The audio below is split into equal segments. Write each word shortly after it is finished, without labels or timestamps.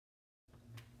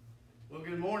Well,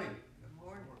 good morning. Good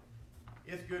morning.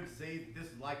 It's good to see.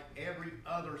 This is like every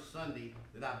other Sunday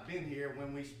that I've been here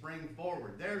when we spring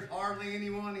forward. There's hardly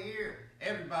anyone here.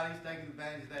 Everybody's taking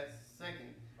advantage of that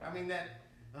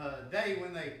day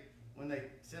when they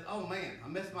said, "Oh man, I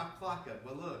messed my clock up."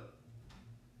 Well, look,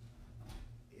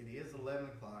 it is 11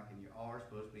 o'clock, and you are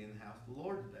supposed to be in the house of the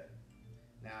Lord today.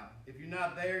 Now, if you're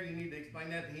not there, you need to explain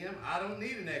that to him. I don't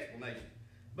need an explanation,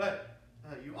 but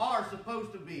you are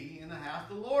supposed to be in the house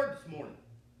of the Lord this morning.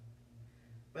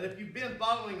 But if you've been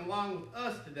following along with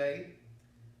us today,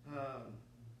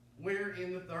 we're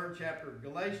in the 3rd chapter of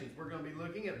Galatians. We're going to be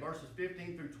looking at verses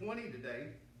 15 through 20 today.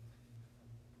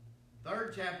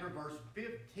 3rd chapter, verse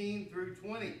 15 through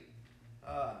 20.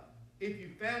 If you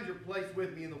found your place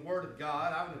with me in the Word of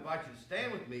God, I would invite you to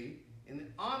stand with me in the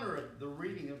honor of the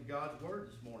reading of God's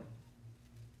Word this morning.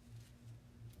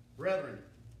 Brethren,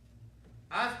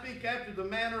 I speak after the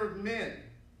manner of men,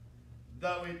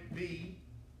 though it be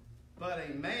but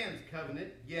a man's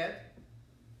covenant, yet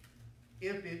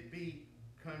if it be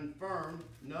confirmed,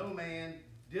 no man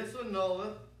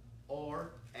disannulleth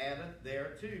or addeth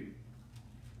thereto.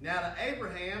 Now to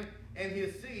Abraham and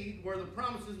his seed were the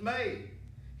promises made.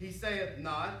 He saith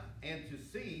not, and to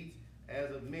seeds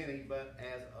as of many, but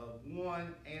as of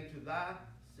one, and to thy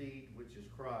seed, which is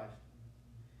Christ.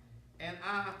 And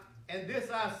this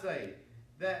I say,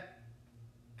 that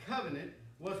covenant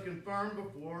was confirmed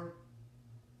before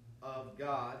of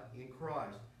God in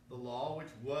Christ. The law, which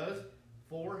was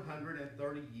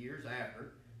 430 years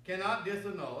after, cannot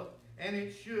disannul it, and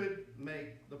it should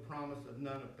make the promise of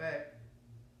none effect.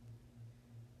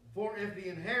 For if the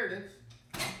inheritance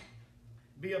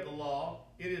be of the law,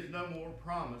 it is no more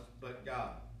promise, but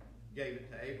God gave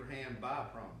it to Abraham by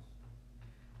promise.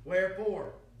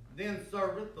 Wherefore, then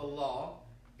serveth the law,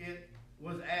 it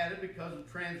was added because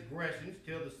of transgressions,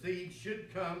 till the seed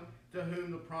should come to whom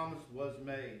the promise was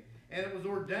made. And it was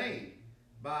ordained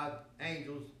by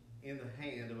angels in the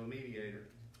hand of a mediator.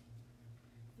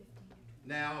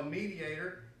 Now a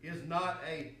mediator is not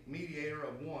a mediator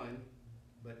of one,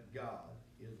 but God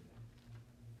is one.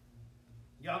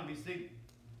 Y'all can be seated.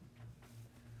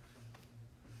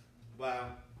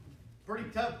 Wow. Pretty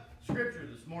tough scripture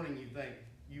this morning,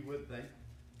 you would think.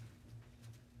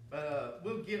 But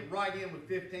we'll get right in with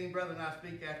 15. Brethren, I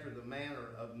speak after the manner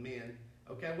of men.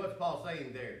 Okay, what's Paul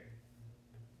saying there?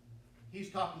 He's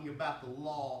talking about the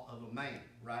law of a man,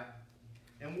 right?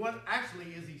 And what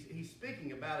actually is he's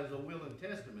speaking about is a will and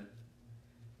testament.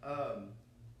 What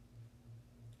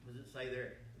does it say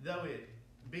there? Though it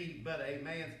be but a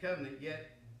man's covenant,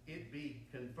 yet it be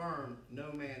confirmed,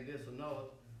 no man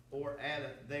disannulleth or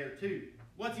addeth thereto.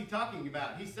 What's he talking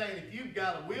about? He's saying if you've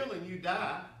got a will and you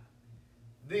die,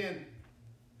 then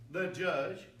the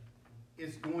judge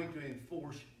is going to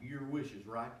enforce your wishes,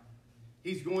 right?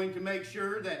 He's going to make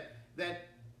sure that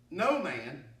no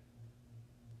man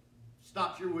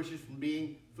stops your wishes from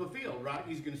being fulfilled, right?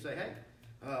 He's going to say, hey,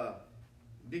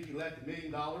 Dickie left $1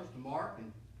 million to Mark,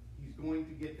 and he's going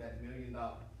to get that $1 million.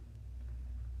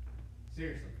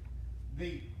 Seriously.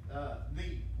 The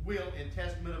will and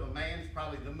testament of a man is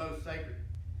probably the most sacred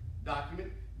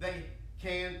document. They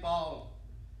can fall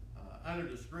under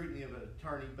the scrutiny of an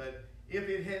attorney, but if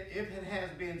it has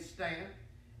been stamped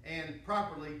and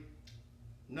properly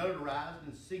notarized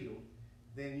and sealed,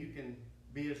 then you can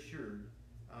be assured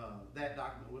that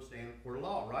document will stand in court of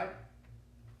law, right?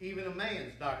 Even a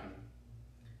man's document.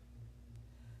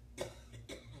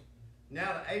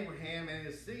 Now to Abraham and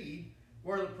his seed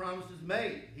were the promises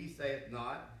made. He saith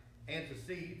not, and to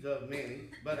seeds of many,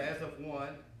 but as of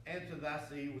one, and to thy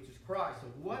seed, which is Christ. So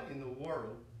what in the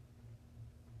world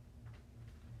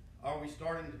are we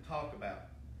starting to talk about?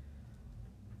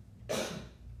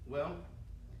 Well,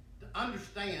 to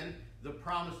understand the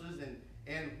promises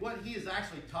and what he is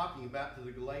actually talking about to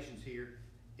the Galatians here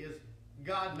is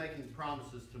God making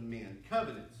promises to men,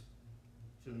 covenants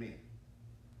to men.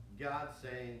 God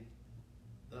saying,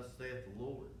 thus saith the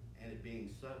Lord, and it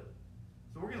being so.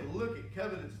 So we're going to look at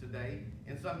covenants today,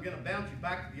 and so I'm going to bounce you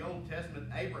back to the Old Testament,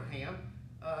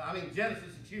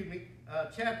 Genesis,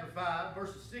 chapter 5,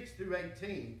 verses 6 through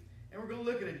 18. And we're going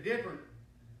to look at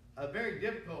a very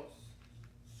difficult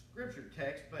scripture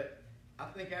text, but I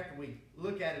think after we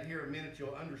look at it here a minute,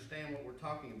 you'll understand what we're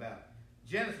talking about.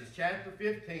 Genesis chapter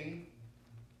 15,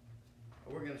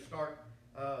 we're going to start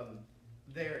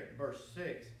there at verse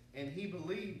 6. And he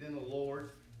believed in the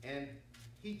Lord, and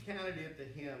he counted it to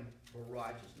him for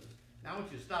righteousness. Now I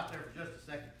want you to stop there for just a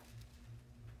second.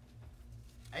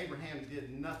 Abraham did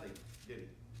nothing, did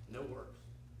he? No works.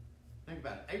 Think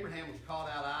about it. Abraham was called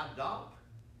out idolatry.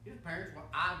 His parents were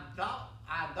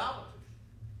idolaters.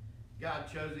 God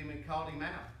chose him and called him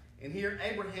out. And here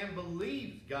Abraham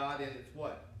believes God, and it's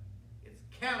what? It's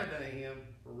counted unto him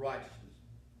for righteousness.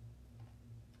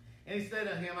 And he said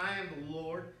unto him, I am the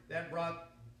Lord that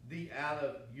brought thee out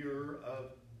of Ur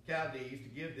of Chaldees to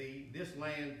give thee this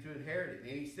land to inherit it.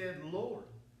 And he said, Lord.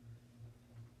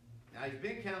 Now he's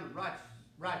been counted righteous,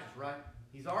 right?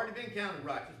 He's already been counted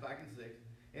righteous back in 6.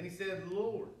 And he said,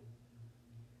 Lord,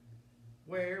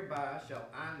 whereby shall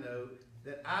I know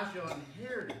that I shall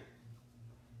inherit it?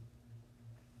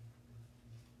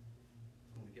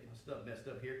 I'm going to get my stuff messed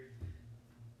up here.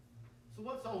 So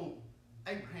what's old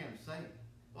Abraham saying?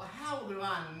 Well, how do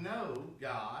I know,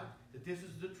 God, that this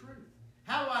is the truth?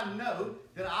 How do I know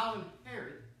that I'll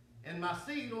inherit and my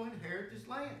seed will inherit this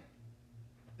land?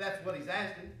 That's what he's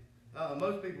asking.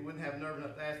 Most people wouldn't have nerve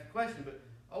enough to ask the question, but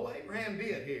Abraham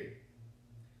did here.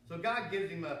 So God gives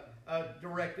him a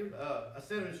directive, a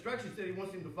set of instructions that he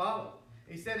wants him to follow.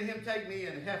 He said to him, take me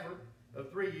an heifer of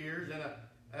 3 years, and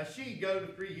a she-goat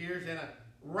of 3 years, and a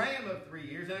ram of 3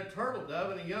 years, and a turtle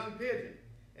dove, and a young pigeon.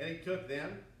 And he took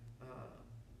them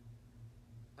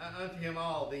unto him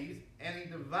all these, and he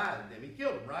divided them. He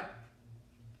killed them, right?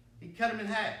 He cut them in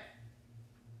half.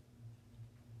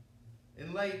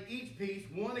 And laid each piece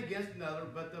one against another,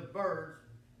 but the birds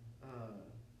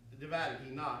divided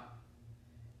he not.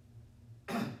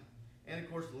 And of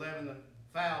course 11 the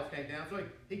fowls came down. So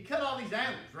he cut all these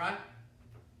animals, right?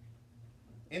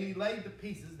 And he laid the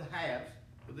pieces, the halves,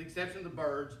 with the exception of the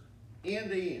birds, end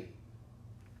to end.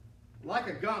 Like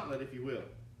a gauntlet, if you will,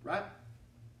 right?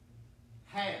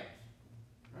 Halves.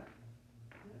 Right?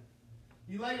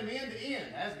 You laid them end to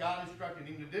end, as God instructed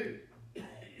him to do.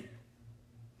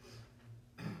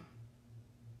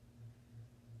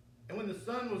 And when the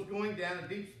sun was going down, a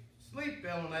deep sleep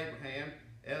fell on Abraham,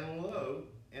 and lo,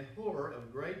 and horror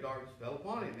of great darkness fell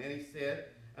upon him. And he said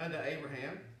unto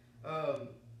Abraham,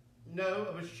 know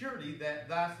of a surety that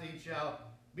thy seed shall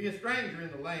be a stranger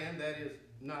in the land that is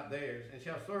not theirs, and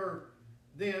shall serve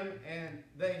them, and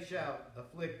they shall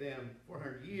afflict them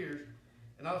 400 years.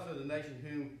 And also the nation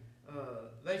whom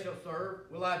they shall serve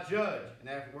will I judge, and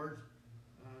afterwards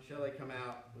shall they come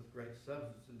out with great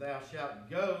substance. And thou shalt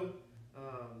go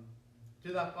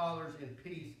to thy fathers in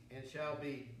peace, and shall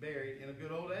be buried in a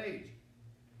good old age.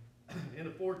 In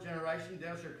the 4th generation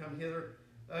thou shalt come hither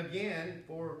again,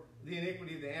 for the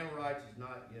iniquity of the Amorites is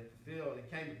not yet fulfilled. And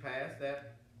it came to pass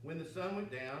that when the sun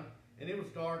went down, and it was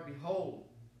dark, behold,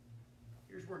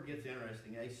 here's where it gets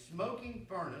interesting, a smoking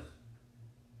furnace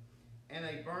and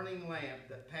a burning lamp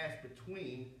that passed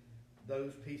between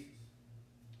those pieces.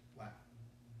 Wow.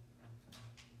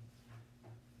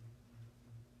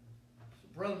 So,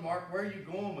 Brother Mark, where are you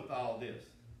going with all this?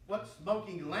 What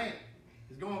smoking lamp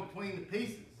is going between the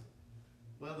pieces?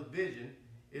 Well, the vision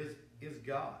is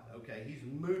God. Okay, he's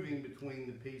moving between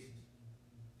the pieces.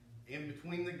 In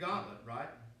between the gauntlet, right?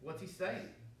 What's he saying?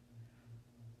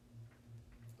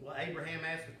 Well, Abraham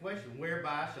asked the question,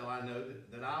 whereby shall I know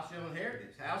that I shall inherit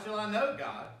this? How shall I know,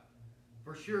 God,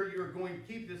 for sure you're going to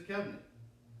keep this covenant?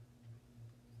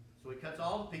 So he cuts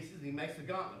all the pieces and he makes the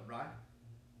gauntlet, right?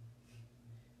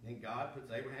 Then God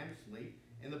puts Abraham to sleep,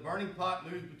 and the burning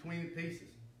pot moves between the pieces.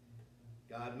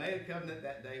 God made a covenant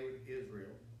that day with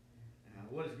Israel. Now,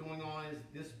 what is going on is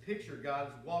this picture, God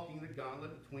is walking the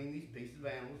gauntlet between these pieces of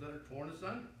animals that are torn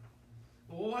asunder.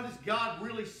 Well, what is God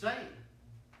really saying?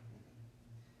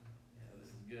 Yeah, this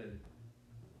is good.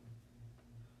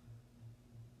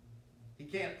 He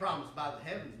can't promise by the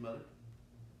heavens, mother.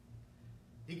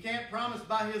 He can't promise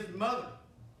by his mother,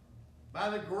 by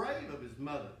the grave of his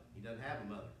mother. He doesn't have a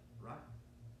mother, right?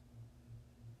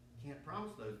 He can't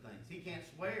promise those things. He can't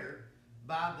swear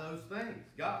by those things.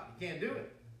 God, he can't do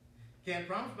it. Can't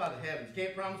promise by the heavens.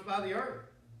 Can't promise by the earth.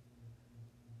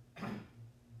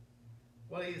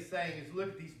 What he is saying is, look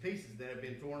at these pieces that have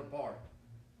been torn apart.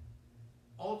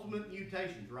 Ultimate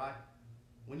mutations, right?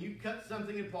 When you cut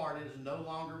something apart, it is no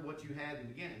longer what you had in the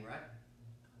beginning, right?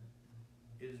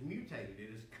 It is mutated. It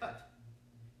is cut.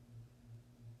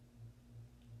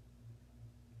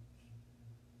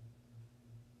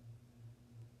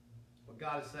 What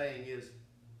God is saying is,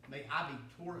 may I be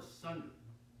torn asunder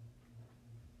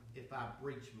if I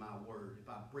breach my word, if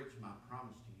I breach my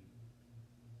promise to you.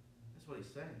 That's what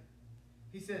he's saying.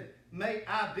 He said, may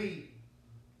I be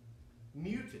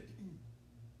muted.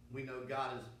 We know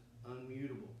God is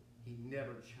unmutable. He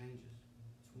never changes.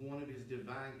 It's one of his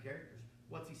divine characters.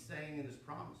 What's he saying in his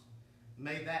promise?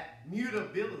 May that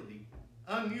unmutability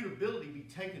be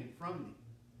taken from thee.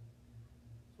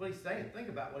 That's what he's saying. Think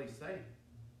about what he's saying.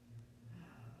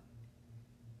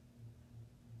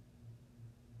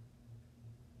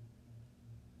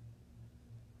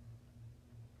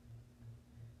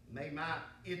 May my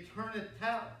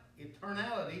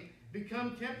eternality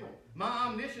become temporal. My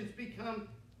omniscience become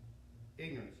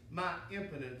ignorance. My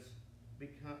omnipotence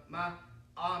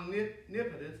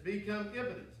become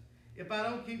impotence. If I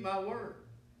don't keep my word,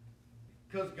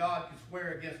 because God can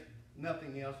swear against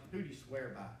nothing else, who do you swear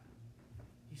by?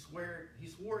 He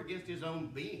swore against his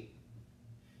own being.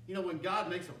 You know, when God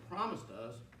makes a promise to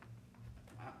us,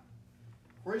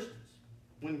 Christians,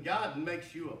 when God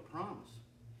makes you a promise,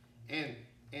 and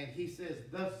he says,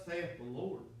 thus saith the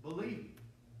Lord, believe me,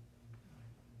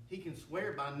 he can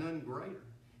swear by none greater.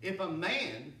 If a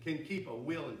man can keep a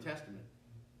will and testament,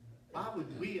 why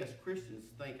would we as Christians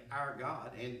think our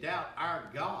God and doubt our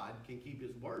God can keep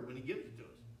his word when he gives it to us?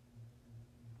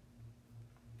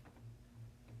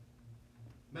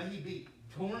 May he be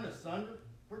torn asunder?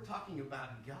 We're talking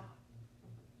about God.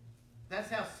 That's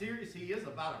how serious he is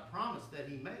about a promise that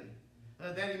he made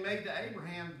to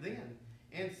Abraham then.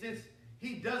 And since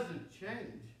he doesn't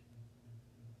change,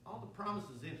 all the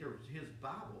promises in his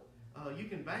Bible, you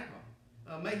can bank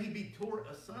on. May he be torn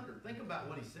asunder. Think about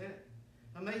what he said.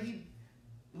 May he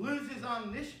lose his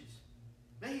omniscience.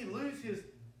 May he lose his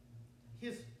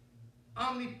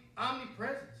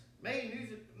omnipresence. May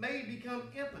he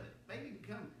become impotent. May he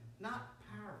become not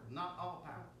powerful, not all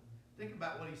powerful. Think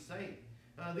about what he's saying.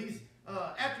 These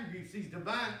attributes, these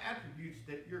divine attributes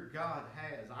that your God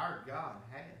has, our God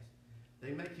has,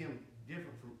 they make him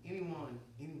different from anyone,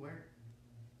 anywhere.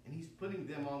 And he's putting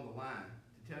them on the line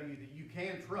to tell you that you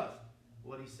can trust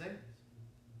what he says.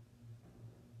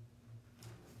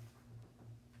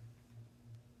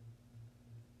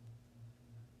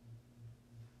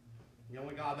 You know,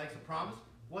 when God makes a promise,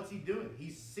 what's he doing?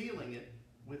 He's sealing it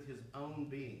with his own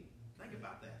being. Think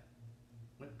about that.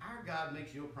 When our God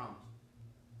makes you a promise.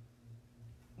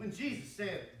 When Jesus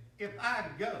said, if I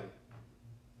go,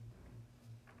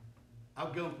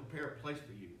 I'll go and prepare a place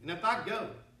for you. And if I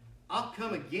go, I'll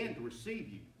come again to receive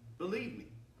you. Believe me.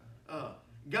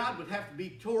 God would have to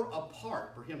be tore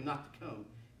apart for him not to come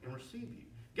and receive you.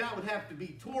 God would have to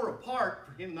be tore apart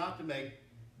for him not to make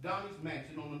Donnie's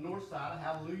Mansion on the north side of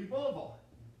Hallelujah Boulevard.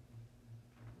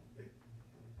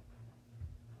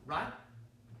 Right?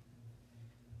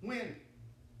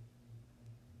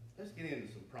 Let's get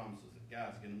into some promises that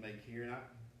God's going to make here. And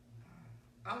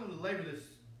I want to labor this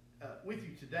with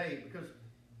you today because,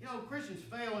 you know, Christians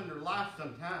fail in their life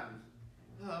sometimes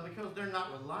because they're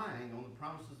not relying on the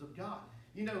promises of God.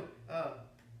 You know,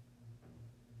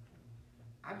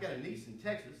 I've got a niece in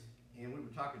Texas, and we were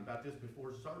talking about this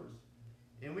before service.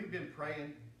 And we've been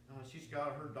praying. She's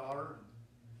got her daughter,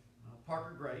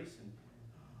 Parker Grace, and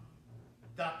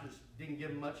doctors didn't give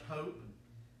them much hope. And,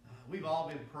 we've all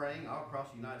been praying all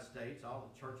across the United States, all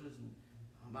the churches, and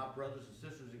my brothers and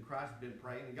sisters in Christ have been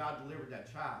praying, and God delivered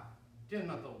that child,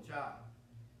 10-month-old child.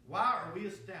 Why are we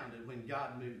astounded when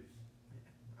God moves?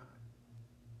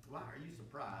 Why are you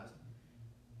surprised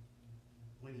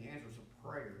when he answers a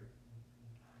prayer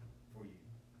for you?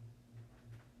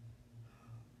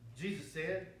 Jesus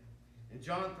said in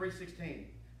John 3:16,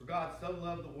 for God so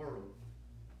loved the world,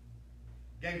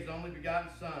 gave his only begotten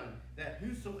Son, that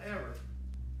whosoever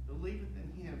believeth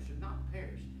in him should not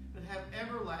perish, but have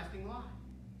everlasting life.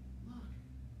 Look,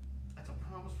 that's a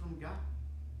promise from God.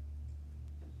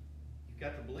 You've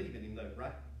got to believe in him though,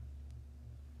 right?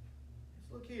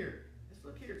 Let's look here. Let's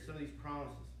look here at some of these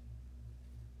promises.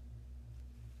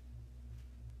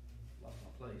 Lost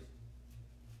my place.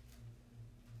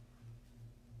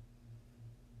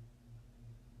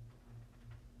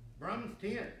 Romans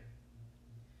 10.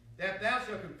 That thou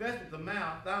shalt confess with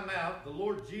thy mouth, the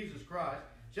Lord Jesus Christ,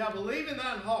 shalt believe in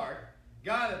thine heart,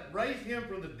 God hath raised him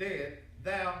from the dead,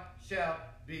 thou shalt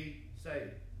be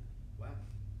saved. Wow.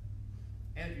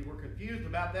 And if you were confused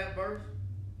about that verse,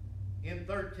 in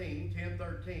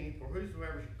 10:13, for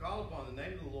whosoever shall call upon the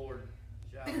name of the Lord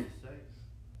shall be saved.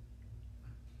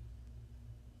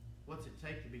 What's it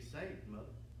take to be saved, mother?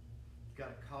 You've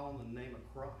got to call on the name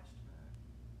of Christ.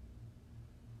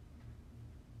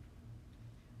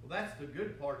 Well, that's the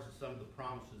good parts of some of the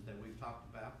promises that we've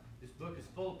talked about. This book is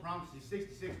full of promises.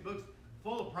 66 books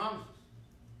full of promises.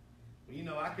 Well, you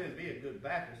know, I couldn't be a good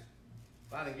Baptist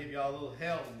if I didn't give y'all a little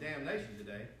hell and damnation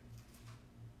today.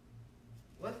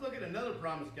 Let's look at another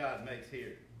promise God makes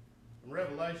here from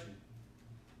Revelation.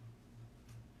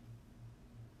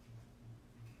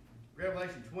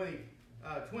 Revelation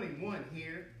 21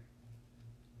 here.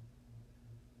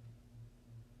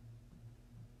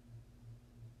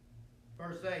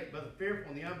 Verse 8, but the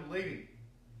fearful and the unbelieving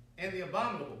and the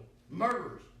abominable,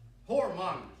 murderers,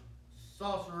 whoremongers,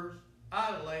 sorcerers,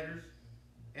 idolaters,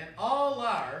 and all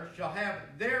liars shall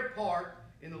have their part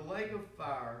in the lake of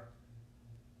fire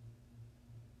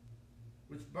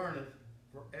which burneth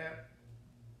forever.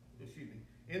 Excuse me.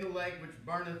 In the lake which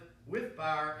burneth with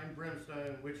fire and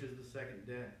brimstone, which is the second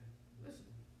death. Listen.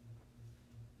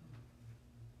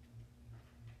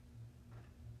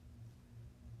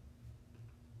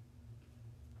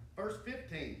 Verse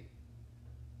 15.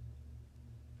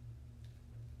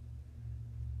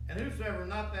 And whosoever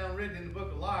not found written in the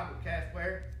book of life will cast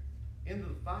where? Into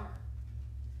the fire.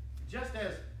 Just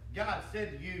as God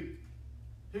said to you,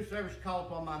 whosoever shall call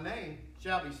upon my name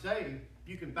shall be saved,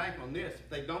 you can bank on this. If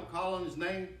they don't call on his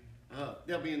name,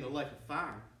 they'll be in the lake of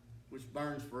fire, which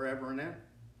burns forever and ever.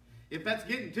 If that's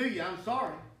getting to you, I'm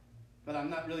sorry, but I'm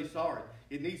not really sorry.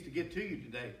 It needs to get to you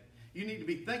today. You need to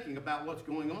be thinking about what's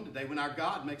going on today when our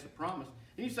God makes a promise.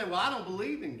 And you say, well, I don't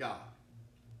believe in God.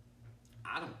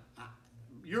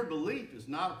 Your belief is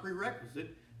not a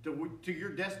prerequisite to your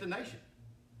destination.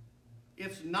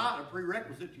 It's not a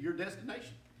prerequisite to your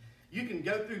destination. You can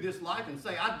go through this life and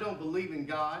say, I don't believe in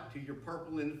God, till you're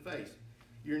purple in the face.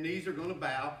 Your knees are going to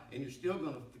bow, and you're still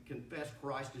going to confess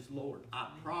Christ as Lord. I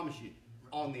promise you,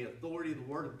 on the authority of the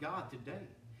Word of God today.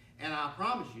 And I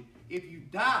promise you, if you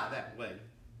die that way,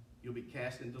 you'll be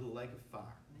cast into the lake of fire.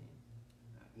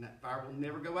 And that fire will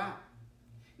never go out.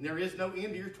 And there is no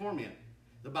end to your torment.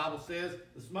 The Bible says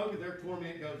the smoke of their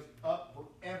torment goes up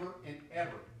forever and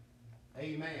ever.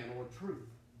 Amen, or truth.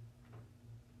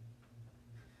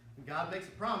 When God makes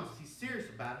a promise, he's serious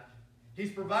about it.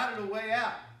 He's provided a way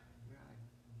out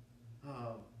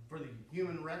for the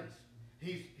human race.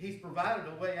 He's provided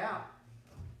a way out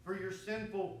for your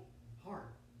sinful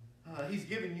heart. He's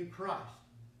given you Christ.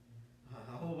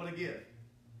 Oh, what a gift.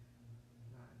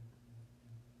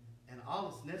 And all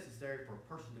that's necessary for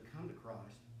a person to come to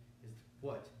Christ is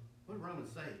what? What did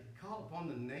Romans say? Call upon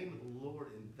the name of the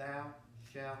Lord and thou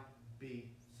shalt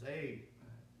be saved.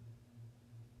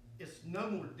 It's no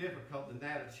more difficult than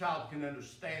that. A child can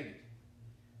understand it.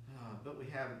 But we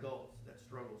have adults that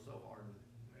struggle so hard with it.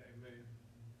 Amen.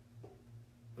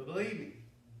 But believe me,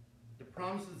 the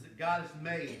promises that God has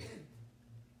made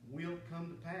will come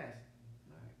to pass.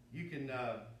 You can,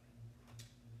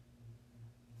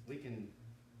 we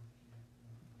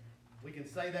can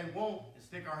say they won't and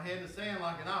stick our head in the sand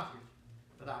like an ostrich,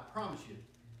 but I promise you,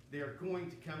 they're going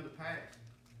to come to pass.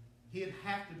 He'd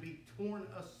have to be torn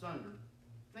asunder.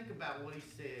 Think about what he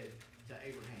said to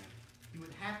Abraham. He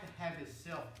would have to have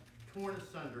himself torn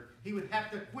asunder. He would have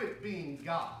to quit being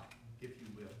God, if you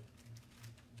will,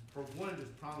 for one of his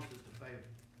promises to fail.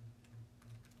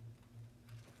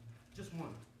 Just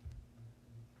one.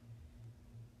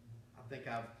 I think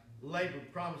I've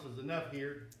labored promises enough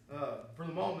here for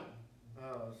the moment.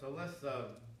 So let's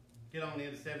get on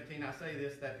into 17. I say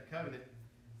this, that the covenant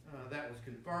that was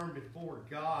confirmed before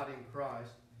God in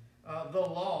Christ, the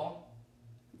law,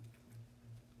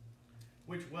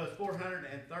 which was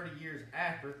 430 years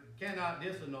after, cannot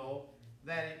disannul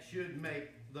that it should make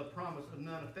the promise of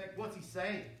none effect. What's he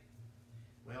saying?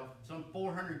 Well, some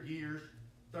 430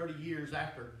 years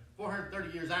after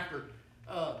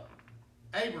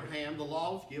Abraham, the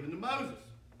law was given to Moses.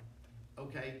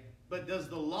 Okay, but does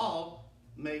the law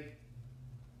make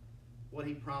what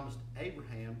he promised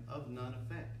Abraham of none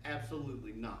effect?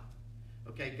 Absolutely not.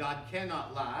 Okay, God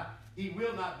cannot lie. He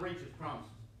will not breach his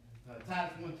promises.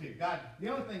 Titus 1:2. God, the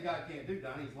only thing God can't do,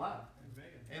 Donnie, is lie. Amen.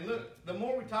 And look, the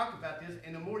more we talk about this,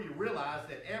 and the more you realize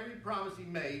that every promise he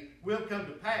made will come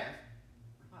to pass,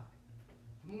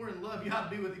 the more in love you ought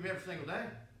to be with him every single day.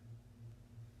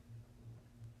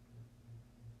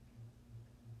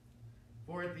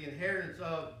 For if the inheritance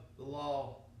of the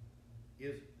law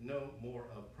is no more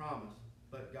of promise,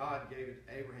 but God gave it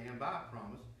to Abraham by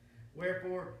promise,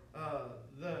 wherefore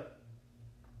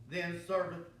then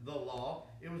serveth the law.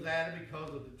 It was added because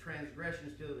of the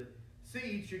transgressions till the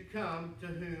seed should come to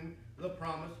whom the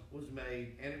promise was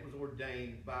made, and it was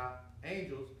ordained by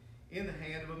angels in the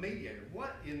hand of a mediator.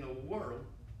 What in the world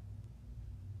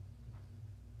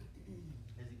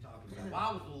is he talking about?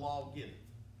 Why was the law given?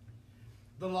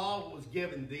 The law was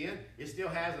given then. It still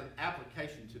has an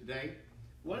application today.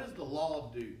 What does the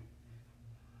law do?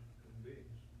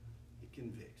 Convicts. It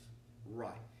convicts.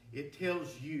 Right. It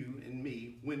tells you and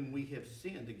me when we have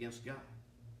sinned against God.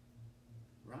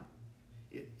 Right?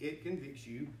 It convicts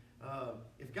you.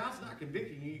 If God's not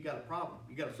convicting you, you got a problem.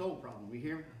 You got a soul problem. You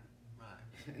hear me?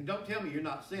 Right. And don't tell me you're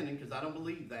not sinning, because I don't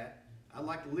believe that. I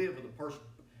like to live with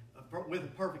a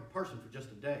perfect person for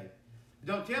just a day.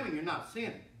 Don't tell me you're not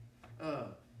sinning.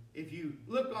 If you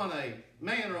look on a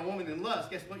man or a woman in lust,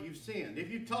 guess what? You've sinned.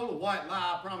 If you told a white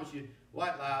lie, I promise you,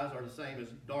 white lies are the same as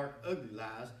dark, ugly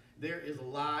lies. There is a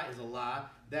lie is a lie.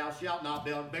 Thou shalt not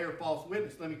bear false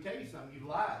witness. Let me tell you something. You've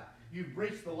lied. You've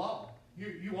breached the law.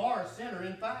 You are a sinner,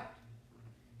 in fact.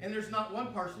 And there's not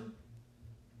one person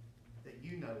that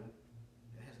you know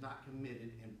that has not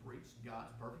committed and breached God's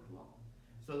perfect law.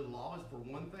 So the law is for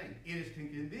one thing. It is to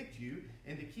convict you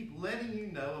and to keep letting you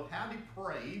know of how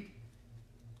depraved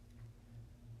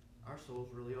our souls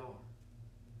really are.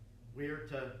 We are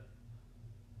to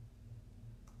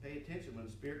pay attention when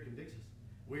the Spirit convicts us.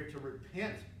 We're to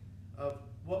repent of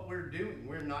what we're doing.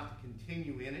 We're not to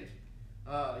continue in it.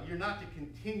 You're not to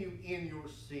continue in your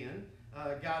sin.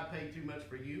 God paid too much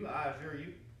for you, I assure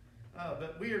you.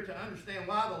 But we are to understand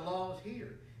why the law is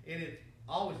here. And it's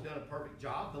always done a perfect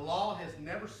job. The law has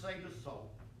never saved a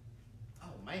soul. Oh,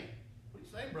 man. What are you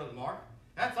saying, Brother Mark?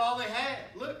 That's all they had.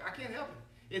 Look, I can't help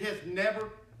it. It has never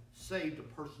saved a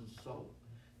person's soul.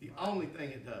 The only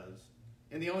thing it does,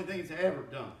 and the only thing it's ever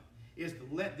done, is to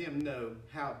let them know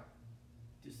how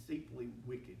deceitfully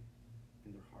wicked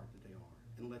in their heart that they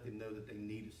are, and let them know that they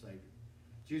need a Savior.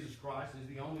 Jesus Christ is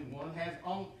the only one,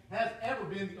 has ever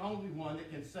been the only one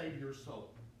that can save your soul.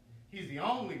 He's the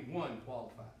only one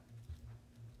qualified.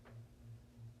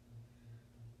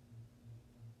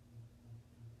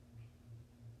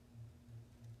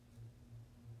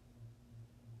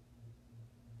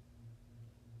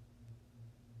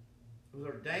 It was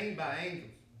ordained by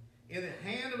angels in the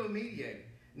hand of a mediator.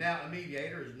 Now, a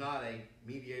mediator is not a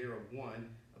mediator of one,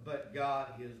 but God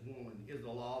is one. Is the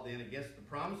law then against the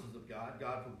promises of God?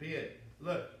 God forbid.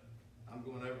 Look, I'm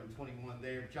going over in 21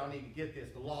 there, but y'all need to get this.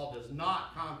 The law does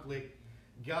not conflict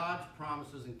God's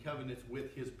promises and covenants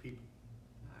with his people.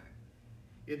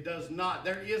 It does not.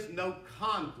 There is no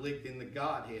conflict in the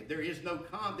Godhead. There is no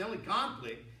the only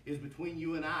conflict is between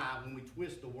you and I when we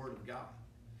twist the word of God.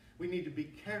 We need to be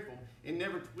careful and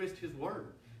never twist his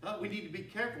word. We need to be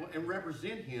careful and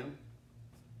represent him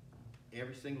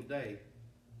every single day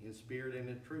in spirit and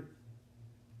in truth.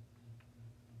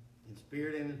 In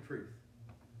spirit and in truth.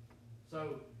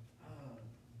 So,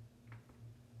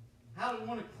 how do we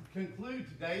want to conclude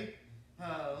today?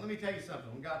 Let me tell you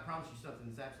something. When God promises you something,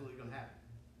 it's absolutely going to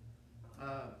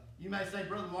happen. You may say,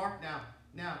 Brother Mark,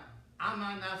 now, I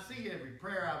might not see every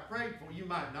prayer I've prayed for. You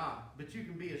might not. But you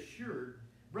can be assured,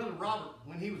 Brother Robert,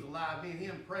 when he was alive, me and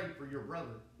him prayed for your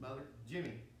brother, mother,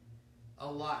 Jimmy,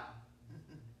 a lot.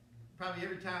 Probably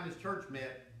every time this church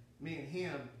met, me and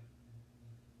him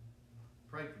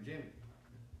prayed for Jimmy.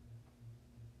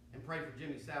 And prayed for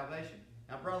Jimmy's salvation.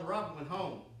 Now, Brother Robert went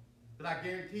home. But I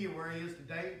guarantee you where he is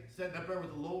today, sitting up there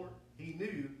with the Lord, he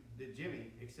knew that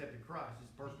Jimmy accepted Christ as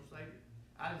personal Savior.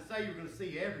 I didn't say you were going to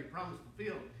see every promise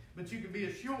fulfilled, but you can be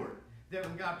assured that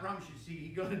when God promises you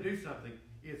he's going to do something,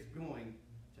 it's going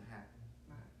to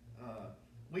happen.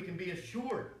 We can be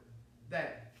assured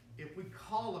that if we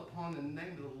call upon the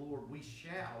name of the Lord, we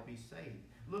shall be saved.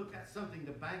 Look, that's something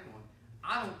to bank on.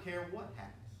 I don't care what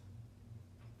happens.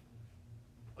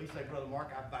 Well, you say, Brother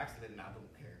Mark, I backslid and I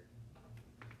don't care.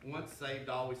 Once saved,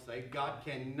 always saved. God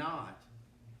cannot,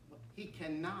 he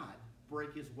cannot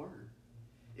break his word.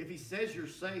 If he says you're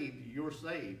saved, you're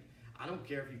saved. I don't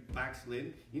care if you've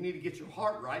backslidden. You need to get your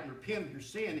heart right and repent of your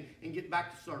sin and get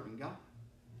back to serving God.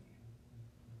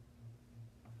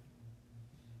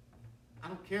 I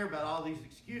don't care about all these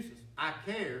excuses. I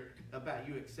care about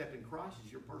you accepting Christ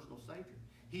as your personal Savior.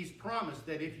 He's promised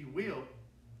that if you will,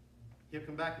 he'll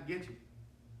come back and get you.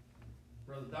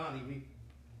 Brother Donnie,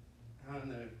 I don't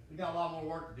know. We got a lot more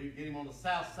work to do. Get him on the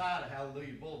south side of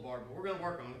Hallelujah Boulevard, but we're going to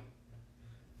work on it.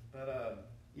 But,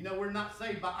 you know, we're not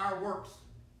saved by our works.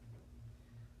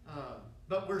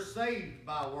 But we're saved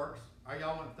by works. Are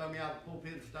y'all want to throw me out of the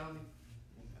pulpit and stone me?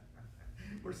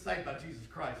 We're saved by Jesus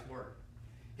Christ's work.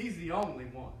 He's the only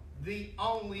one. The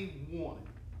only one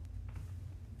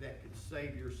that could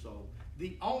save your soul.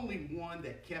 The only one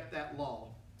that kept that law,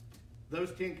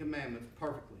 those 10 commandments,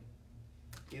 perfectly.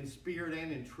 In spirit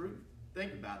and in truth.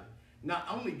 Think about it. Not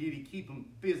only did he keep them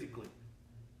physically,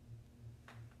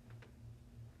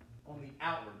 on the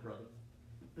outward, brother,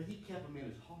 but he kept them in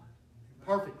his heart.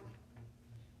 Perfectly.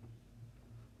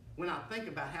 When I think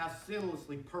about how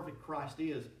sinlessly perfect Christ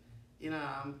is, you know,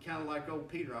 I'm kind of like old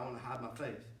Peter. I want to hide my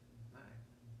face.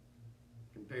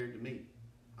 Compared to me.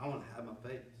 I want to hide my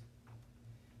face.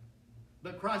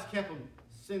 But Christ kept them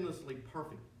sinlessly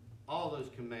perfect. All those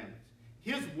commandments.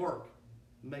 His work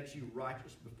makes you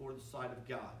righteous before the sight of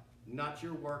God. Not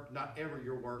your work, not ever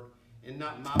your work, and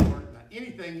not my work, not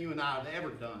anything you and I have ever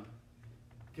done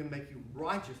can make you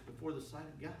righteous before the sight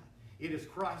of God. It is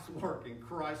Christ's work and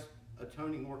Christ's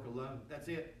atoning work alone. That's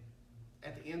it.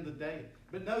 At the end of the day.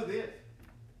 But know this.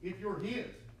 If you're his,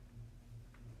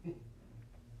 you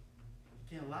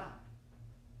can't lie.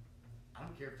 I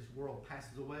don't care if this world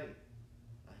passes away.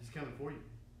 He's coming for you.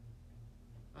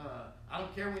 I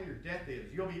don't care when your death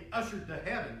is. You'll be ushered to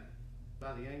heaven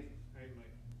by the angels. Amen.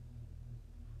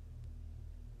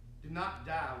 Do not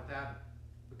die without it,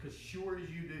 because sure as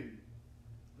you do,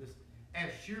 listen, as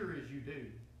sure as you do,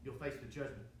 you'll face the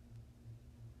judgment.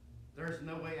 There's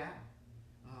no way out.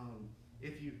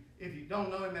 If you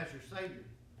don't know Him as your Savior,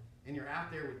 and you're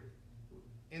out there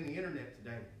in the internet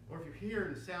today, or if you're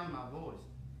hearing the sound of my voice,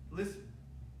 listen.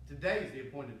 Today is the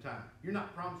appointed time. You're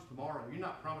not promised tomorrow. You're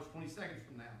not promised 20 seconds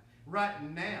from now. Right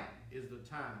now is the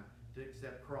time to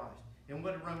accept Christ. And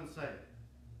what did Romans say?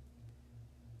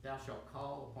 Thou shalt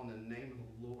call upon the name of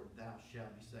the Lord, thou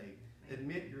shalt be saved.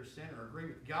 Admit your sin or agree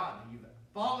with God that you've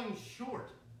fallen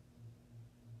short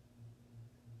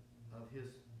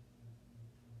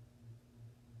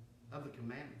of the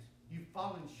commandments. You've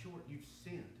fallen short. You've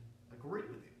sinned. Agree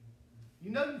with Him.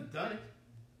 You know you've done it.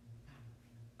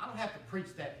 I don't have to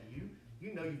preach that to you.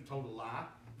 You know you've told a lie.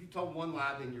 If you told one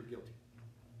lie, then you're guilty.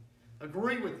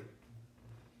 Agree with Him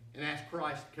and ask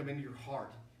Christ to come into your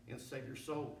heart and save your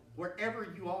soul wherever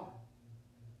you are.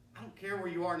 I don't care where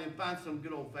you are, and then find some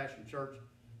good old-fashioned church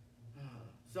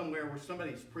somewhere where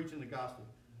somebody's preaching the gospel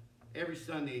every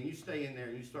Sunday, and you stay in there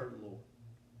and you serve the Lord.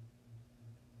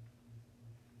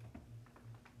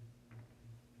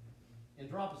 And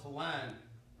drop us a line.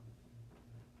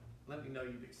 Let me know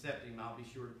you've accepted Him. I'll be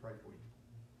sure to pray for you.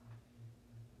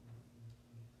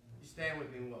 You stand with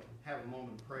me and we'll have a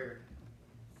moment of prayer.